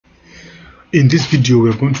In this video, we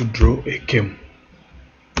are going to draw a cam.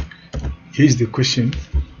 Here is the question.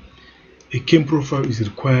 A cam profile is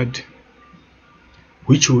required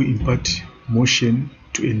which will impart motion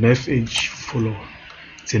to a knife edge follower.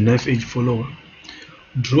 It's a knife edge follower.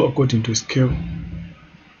 Draw according to a scale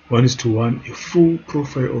 1:1 a full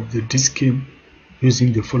profile of the disc cam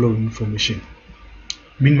using the following information.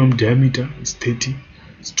 Minimum diameter is 30,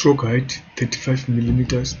 stroke height 35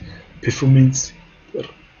 mm, performance,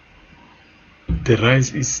 the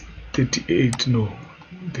rise is 38, no,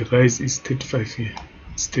 the rise is 35 here,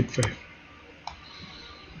 it's 35.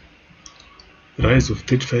 Rise of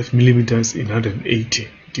 35 mm in 180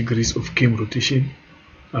 degrees of cam rotation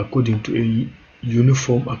according to a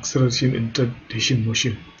uniform acceleration and retardation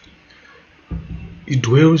motion. It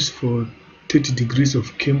dwells for 30 degrees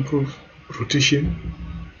of cam rotation.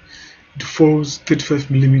 It falls 35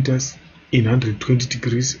 mm in 120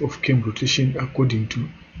 degrees of cam rotation according to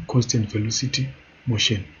constant velocity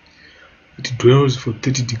motion. It dwells for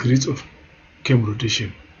 30 degrees of cam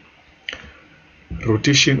rotation.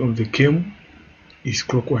 Rotation of the cam is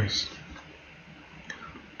clockwise.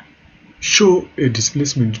 Show a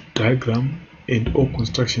displacement diagram and all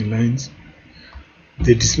construction lines.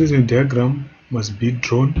 The displacement diagram must be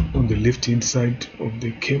drawn on the left hand side of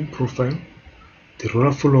the cam profile. The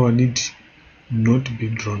roller follower need not be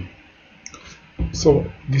drawn.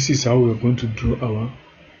 So this is how we are going to draw our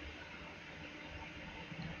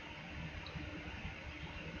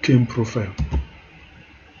cam profile.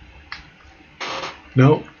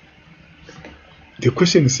 Now the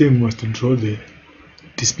question is saying we must draw the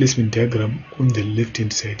displacement diagram on the left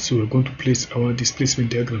hand side. So we're going to place our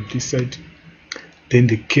displacement diagram this side, then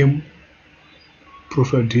the cam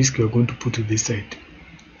profile disc we are going to put to this side.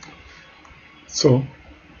 So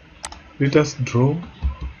let us draw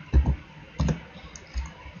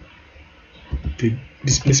the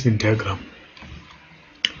displacement diagram.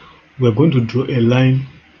 We are going to draw a line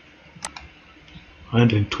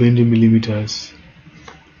 120 millimeters,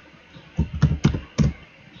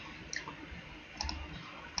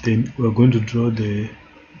 then we are going to draw the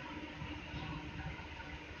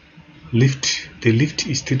lift. The lift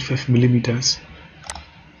is 35 millimeters,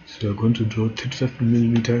 so we are going to draw 35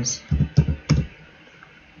 millimeters.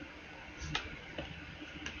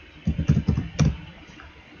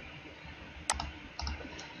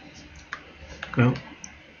 Now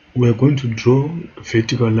we are going to draw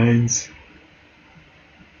vertical lines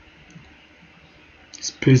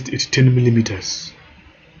spaced at 10 millimeters.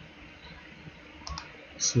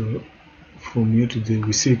 So from here to there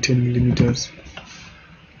we say 10 millimeters,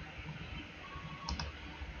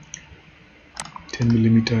 10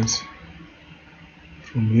 millimeters.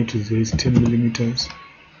 From here to there is 10 millimeters.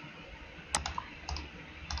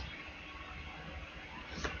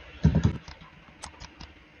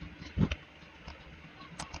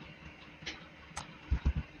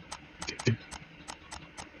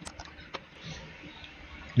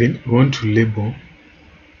 Then we want to label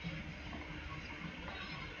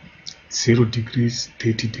 0 degrees,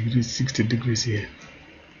 30 degrees, 60 degrees here.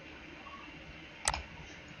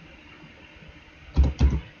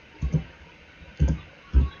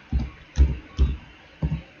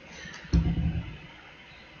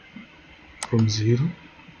 From 0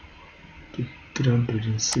 to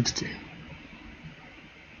 360.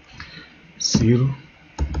 0,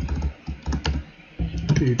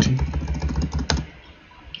 30,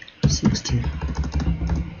 60.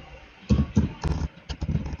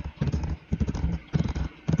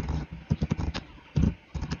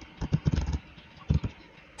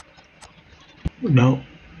 Now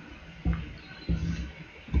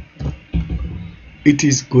it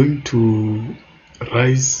is going to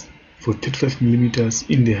rise for 35 millimeters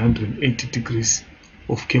in the 180 degrees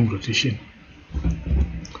of cam rotation.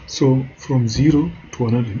 So from 0 to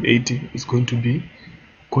 180 is going to be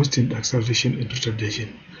constant acceleration and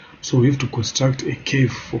retardation. So we have to construct a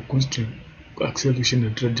curve for constant acceleration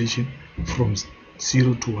and retardation from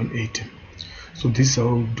 0 to 180. So this is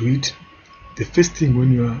how we do it. The first thing,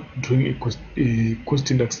 when you are drawing a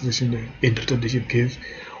constant acceleration and retardation curve,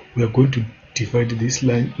 we are going to divide this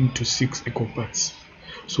line into 6 equal parts.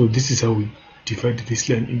 So this is how we divide this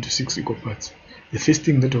line into 6 equal parts. The first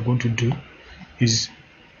thing that we're going to do is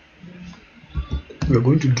we are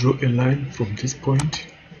going to draw a line from this point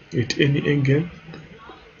at any angle.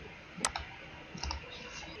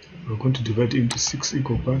 We're going to divide it into 6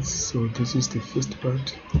 equal parts. So this is the first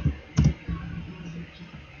part.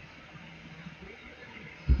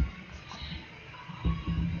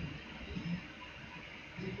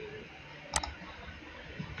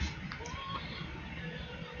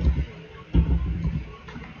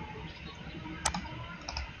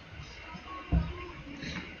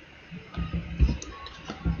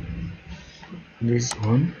 This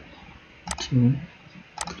 1, 2,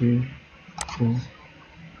 3, 4,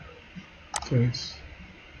 5,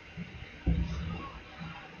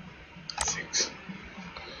 6.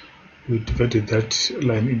 We divided that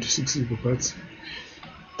line into 6 equal parts.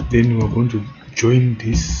 Then we are going to join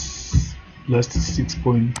this last 6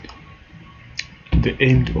 point to the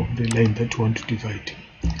end of the line that we want to divide.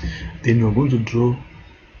 Then we are going to draw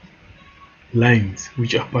lines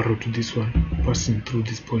which are parallel to this one, passing through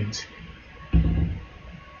these points.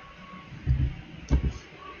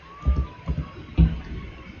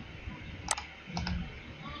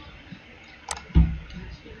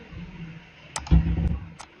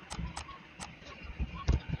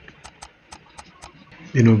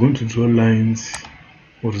 Then we're going to draw lines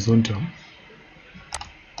horizontal.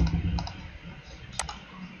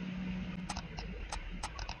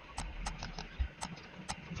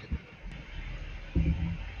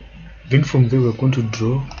 Then from there we're going to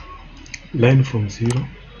draw line from 0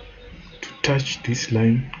 to touch this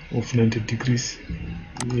line of 90 degrees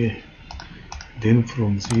here. Then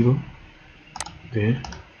from 0 there,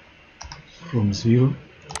 from 0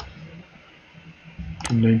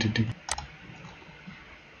 to 90 degrees.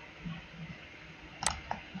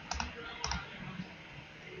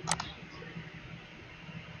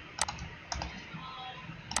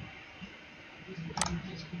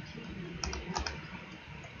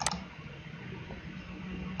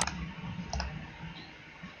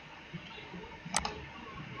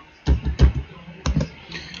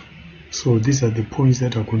 So these are the points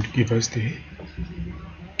that are going to give us the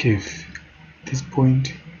curve. This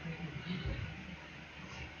point,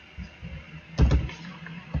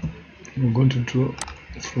 we're going to draw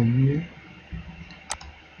from here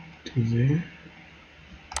to there,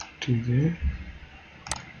 to there,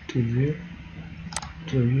 to there,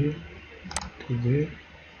 to here, to there,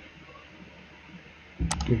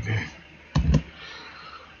 to there.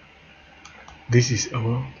 This is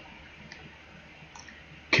our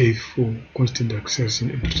curve for constant acceleration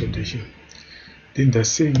and retardation. Then they're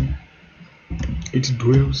saying it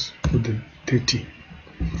dwells for the 30.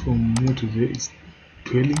 From here to there it's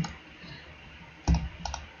dwelling.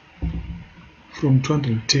 From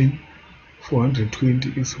 210,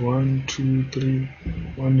 420 is 1, 2, 3,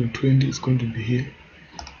 120 is going to be here.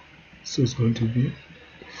 So it's going to be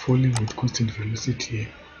falling with constant velocity here.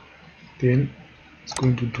 Then it's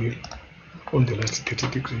going to dwell on the last 30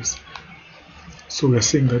 degrees. So we are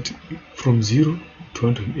saying that from 0 to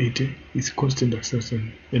 180 is constant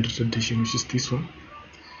acceleration and retardation, which is this one.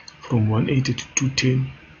 From 180 to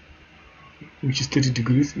 210, which is 30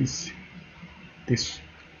 degrees, is this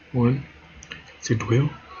one. It's a dwell.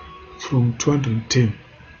 From 210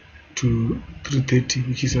 to 330,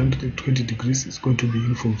 which is 120 degrees, is going to be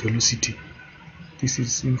uniform velocity. This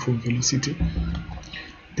is uniform velocity.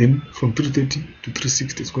 Then from 330 to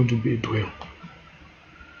 360 is going to be a dwell.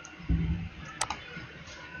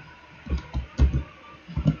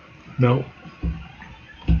 Now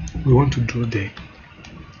we want to draw the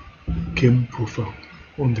cam profile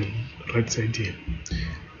on the right side here.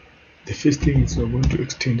 The first thing is we are going to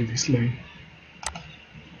extend this line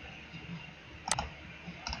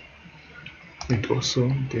and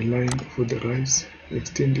also the line for the rise,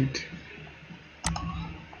 extend it.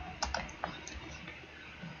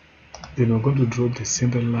 Then we're going to draw the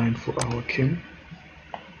center line for our cam.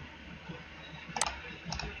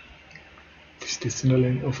 This is the center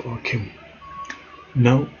line of our cam.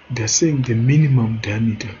 Now they're saying the minimum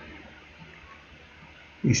diameter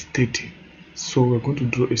is 30. So we're going to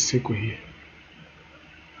draw a circle here.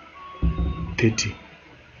 30.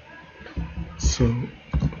 So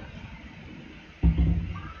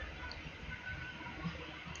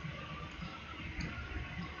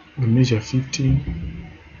we measure 15.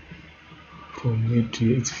 From here to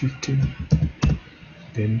here it's 15.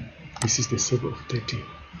 Then this is the circle of 30.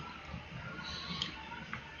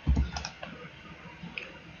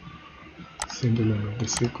 Center line of the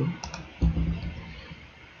circle.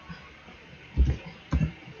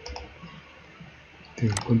 Then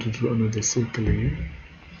we're going to draw another circle here.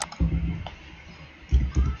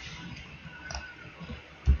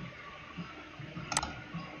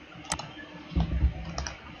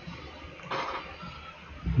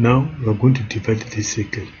 Now we are going to divide this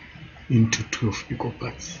circle into 12 equal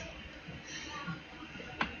parts.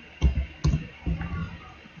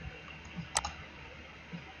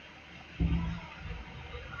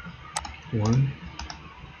 One,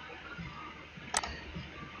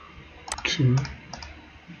 2,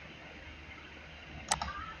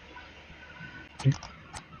 3,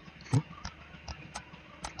 4.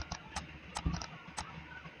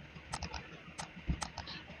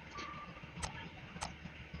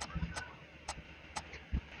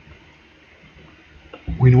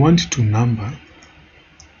 we want to number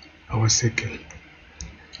our circle.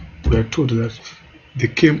 We are told that the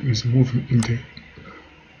cam is moving in the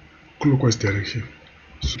clockwise direction.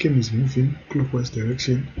 So cam is moving clockwise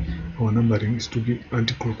direction, our numbering is to be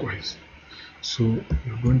anti-clockwise. So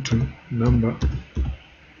we are going to number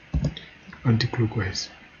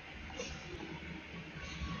anti-clockwise.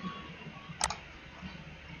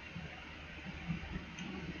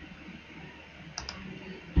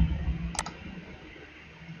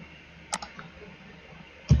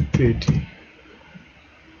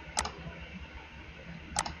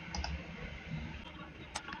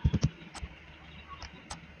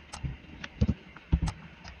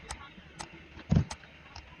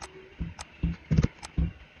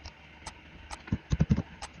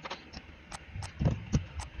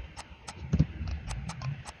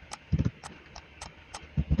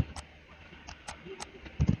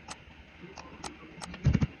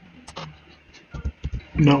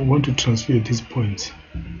 Now we want to transfer these points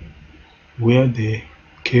where the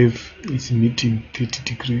curve is meeting 30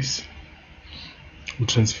 degrees. We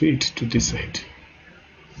transfer it to this side.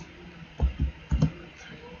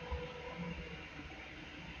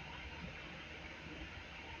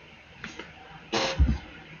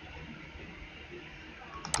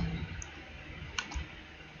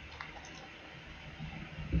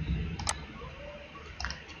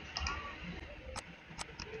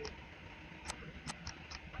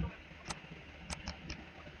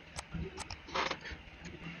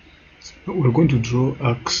 We're going to draw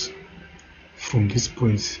arcs from these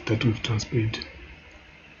points that we've transferred.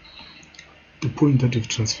 The point that we've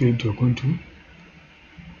transferred, we're going to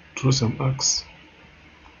draw some arcs.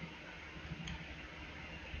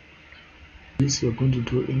 This we're going to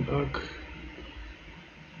draw an arc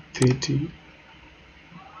 30,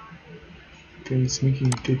 then it's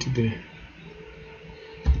making 30 there.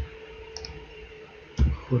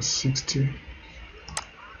 For 60,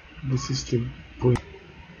 this is the point.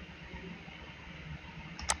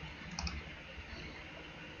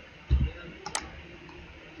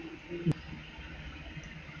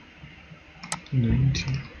 $90,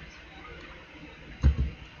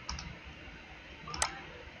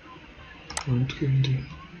 $120,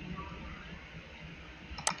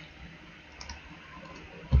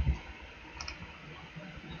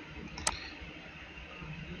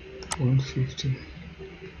 $150.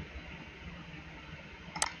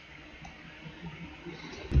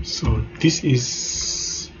 So this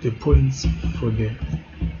is the points for the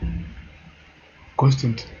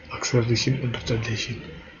constant acceleration and retardation.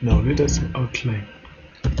 Now let us outline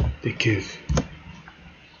the curve.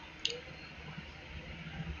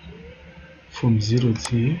 From 0 to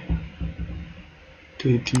here,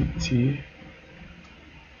 30 to here,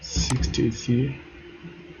 60 to here,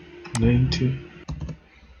 90.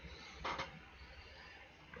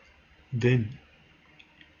 Then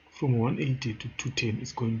from 180 to 210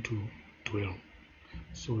 is going to 12.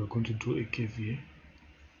 So we're going to draw a curve here.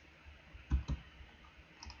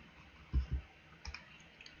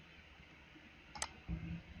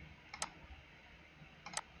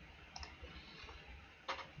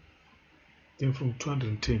 Then from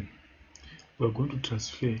 210, we're going to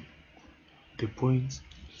transfer the points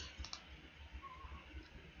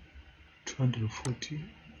 240.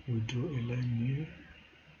 We draw a line here.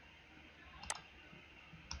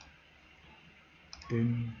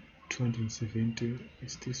 Then 270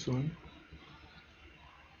 is this one.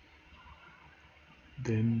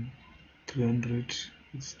 Then 300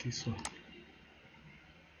 is this one.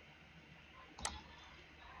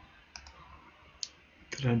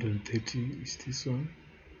 $330 is this one.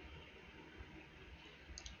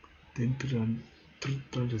 Then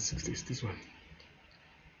 360 is this one.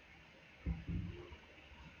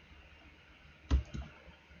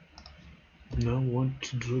 Now we want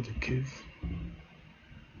to draw the curve.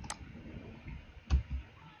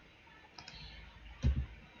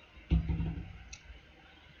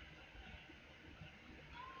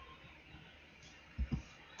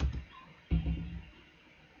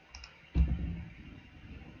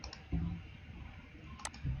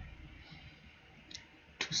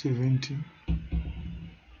 $270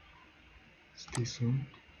 is this one.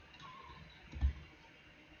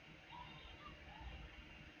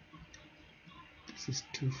 This is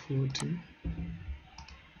 240.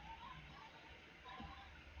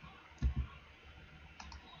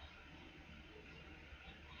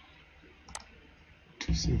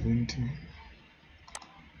 $270.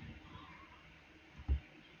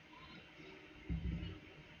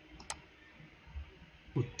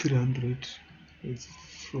 With 300 is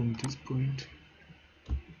from this point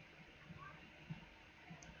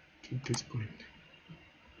to this point.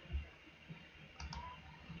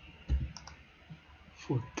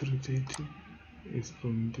 for 330 is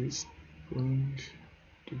from this point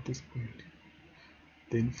to this point,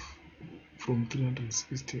 then from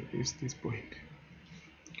 360 is this point.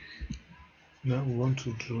 Now we want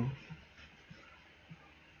to draw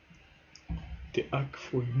the arc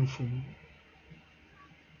for uniform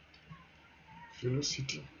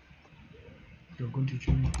velocity. You're going to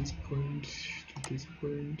join this point to this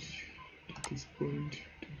point to this point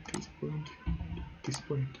to this point to this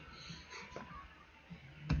point.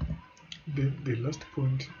 Then the last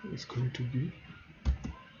point is going to be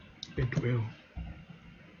a dwell.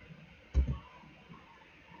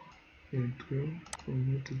 A dwell from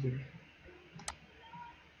here to there.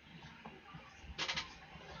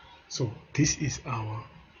 So this is our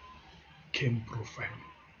cam profile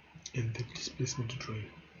and the displacement drawing.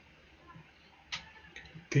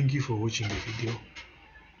 Thank you for watching the video.